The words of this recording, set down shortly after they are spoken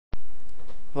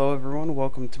Hello everyone,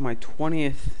 welcome to my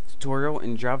 20th tutorial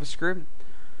in JavaScript.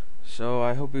 So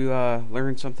I hope you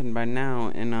learned something by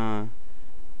now, and I'm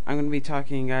going to be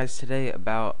talking to you guys today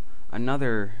about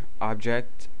another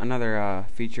object, another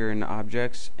feature in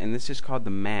objects, and this is called the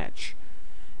match.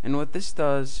 And what this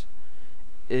does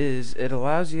is it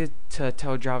allows you to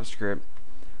tell JavaScript,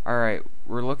 alright,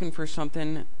 we're looking for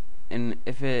something, and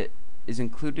if it is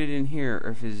included in here,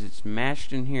 or if it's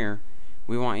matched in here,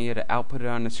 we want you to output it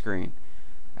on the screen.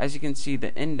 As you can see,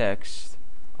 the index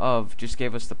of just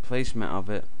gave us the placement of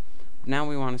it. Now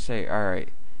we want to say, alright,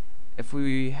 if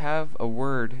we have a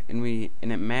word and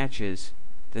it matches,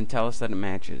 then tell us that it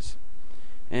matches.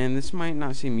 And this might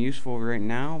not seem useful right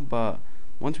now, but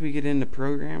once we get into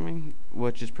programming,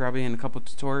 which is probably in a couple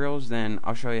tutorials, then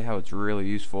I'll show you how it's really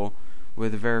useful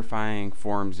with verifying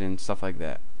forms and stuff like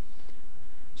that.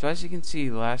 So as you can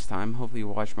see last time, hopefully you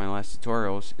watched my last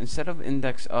tutorials, instead of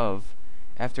index of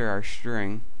after our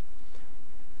string,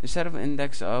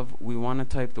 we want to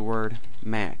type the word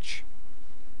match.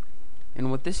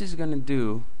 And what this is going to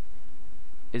do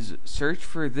is search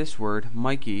for this word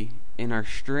Mikey in our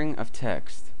string of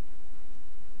text,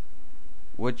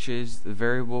 which is the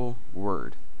variable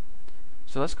word.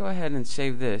 So let's go ahead and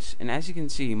save this, and as you can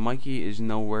see, Mikey is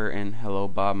nowhere in hello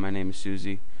Bob, my name is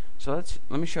Susie. So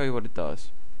let me show you what it does.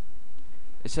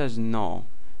 It says null,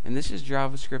 and this is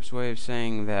JavaScript's way of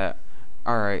saying that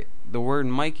alright, the word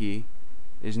Mikey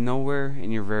is nowhere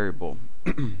in your variable.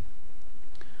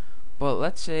 But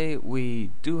let's say we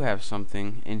do have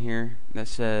something in here that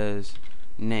says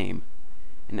name,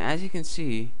 and as you can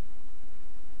see,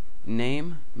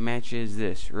 name matches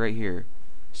this right here,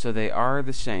 so they are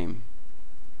the same.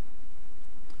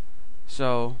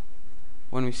 So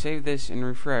when we save this and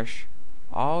refresh,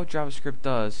 all JavaScript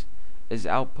does is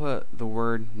output the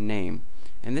word name,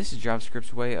 and this is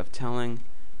JavaScript's way of telling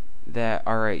that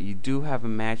alright, you do have a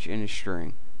match in a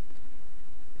string.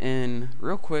 And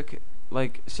real quick,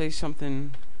 like say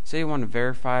you want to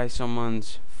verify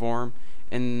someone's form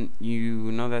and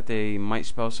you know that they might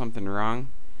spell something wrong,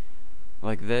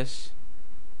 like this,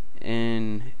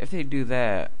 and if they do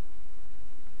that,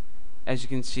 as you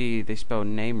can see, they spelled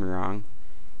name wrong,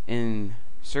 and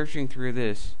searching through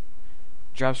this,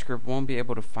 JavaScript won't be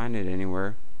able to find it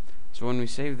anywhere. So when we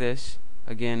save this,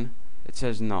 again, it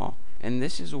says null. And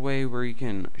this is a way where you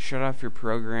can shut off your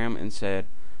program and said,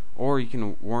 or you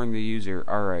can warn the user,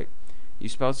 alright, you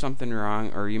spelled something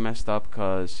wrong, or you messed up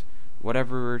because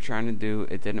whatever we were trying to do,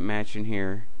 it didn't match in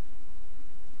here.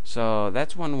 So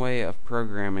that's one way of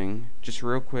programming, just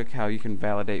real quick, how you can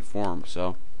validate forms.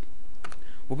 So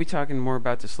we'll be talking more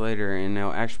about this later, and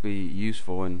it'll actually be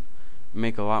useful and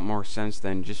make a lot more sense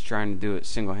than just trying to do it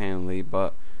single-handedly.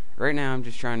 But right now I'm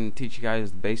just trying to teach you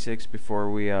guys the basics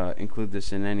before we include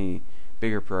this in any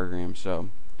bigger program. So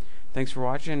thanks for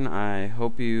watching. I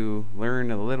hope you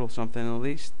learned a little something at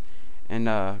least, and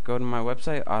go to my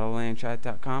website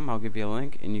autolandchat.com. I'll give you a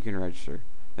link and you can register.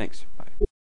 Thanks. Bye.